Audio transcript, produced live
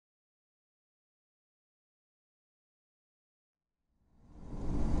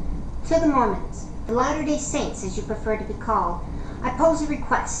To the Mormons, the Latter-day Saints as you prefer to be called, I pose a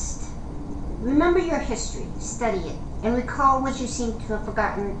request. Remember your history, study it, and recall what you seem to have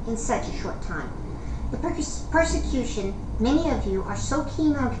forgotten in such a short time. The persecution many of you are so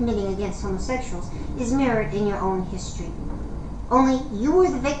keen on committing against homosexuals is mirrored in your own history. Only you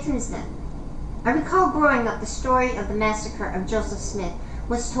were the victims then. I recall growing up the story of the massacre of Joseph Smith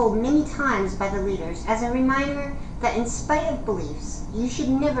was told many times by the leaders as a reminder that in spite of beliefs, you should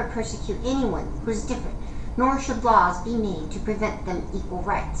never persecute anyone who is different, nor should laws be made to prevent them equal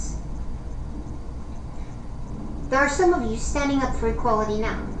rights. There are some of you standing up for equality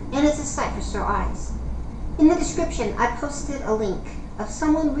now, and it's a sight for sore eyes. In the description, I posted a link of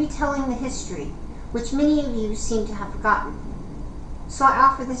someone retelling the history, which many of you seem to have forgotten. So I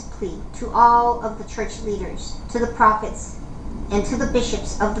offer this plea to all of the church leaders, to the prophets, and to the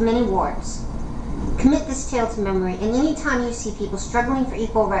bishops of the many wards. Commit this tale to memory, and any time you see people struggling for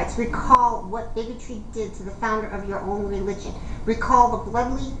equal rights, recall what bigotry did to the founder of your own religion. Recall the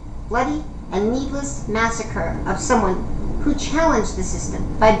bloody and needless massacre of someone who challenged the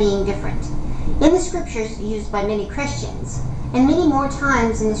system by being different. In the scriptures used by many Christians, and many more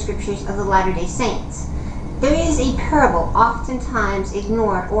times in the scriptures of the Latter-day Saints, there is a parable oftentimes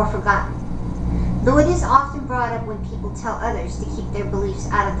ignored or forgotten. Though it is often brought up when people tell others to keep their beliefs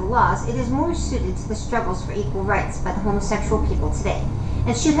out of the laws, it is more suited to the struggles for equal rights by the homosexual people today,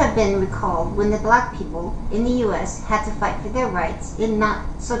 and should have been recalled when the black people in the U.S. had to fight for their rights in not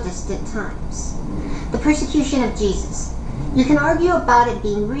so distant times. The persecution of Jesus. You can argue about it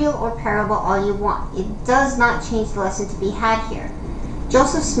being real or parable all you want. It does not change the lesson to be had here.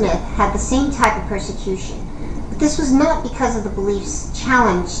 Joseph Smith had the same type of persecution, but this was not because of the beliefs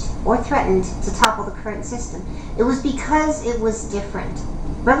challenged or threatened to topple the current system. It was because it was different.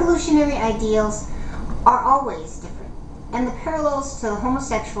 Revolutionary ideals are always different, and the parallels to the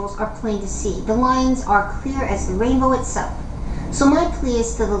homosexuals are plain to see. The lines are clear as the rainbow itself. So my plea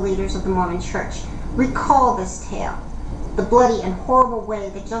is to the leaders of the Mormon Church. Recall this tale, the bloody and horrible way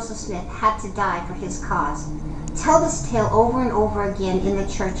that Joseph Smith had to die for his cause. Tell this tale over and over again in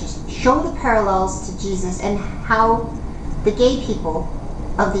the churches. Show the parallels to Jesus and how the gay people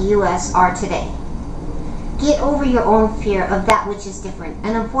of the U.S. are today. Get over your own fear of that which is different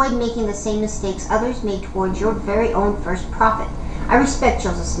and avoid making the same mistakes others made towards your very own first prophet. I respect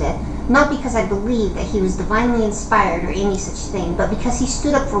Joseph Smith, not because I believe that he was divinely inspired or any such thing, but because he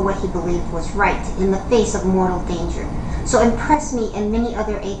stood up for what he believed was right in the face of mortal danger. So impress me and many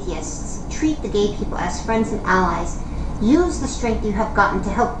other atheists. Treat the gay people as friends and allies. Use the strength you have gotten to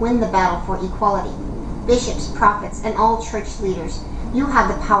help win the battle for equality. Bishops, prophets, and all church leaders, you have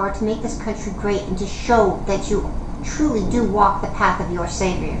the power to make this country great and to show that you truly do walk the path of your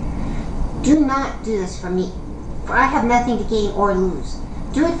Savior. Do not do this for me, for I have nothing to gain or lose.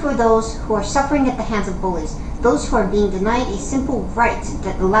 Do it for those who are suffering at the hands of bullies, those who are being denied a simple right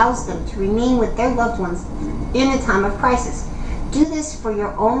that allows them to remain with their loved ones in a time of crisis. Do this for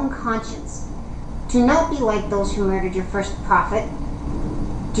your own conscience. Do not be like those who murdered your first prophet.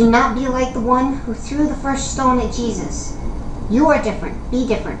 Do not be like the one who threw the first stone at Jesus. You are different, be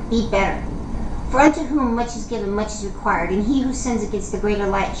better. For unto whom much is given, much is required, and he who sins against the greater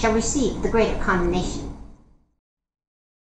light shall receive the greater condemnation.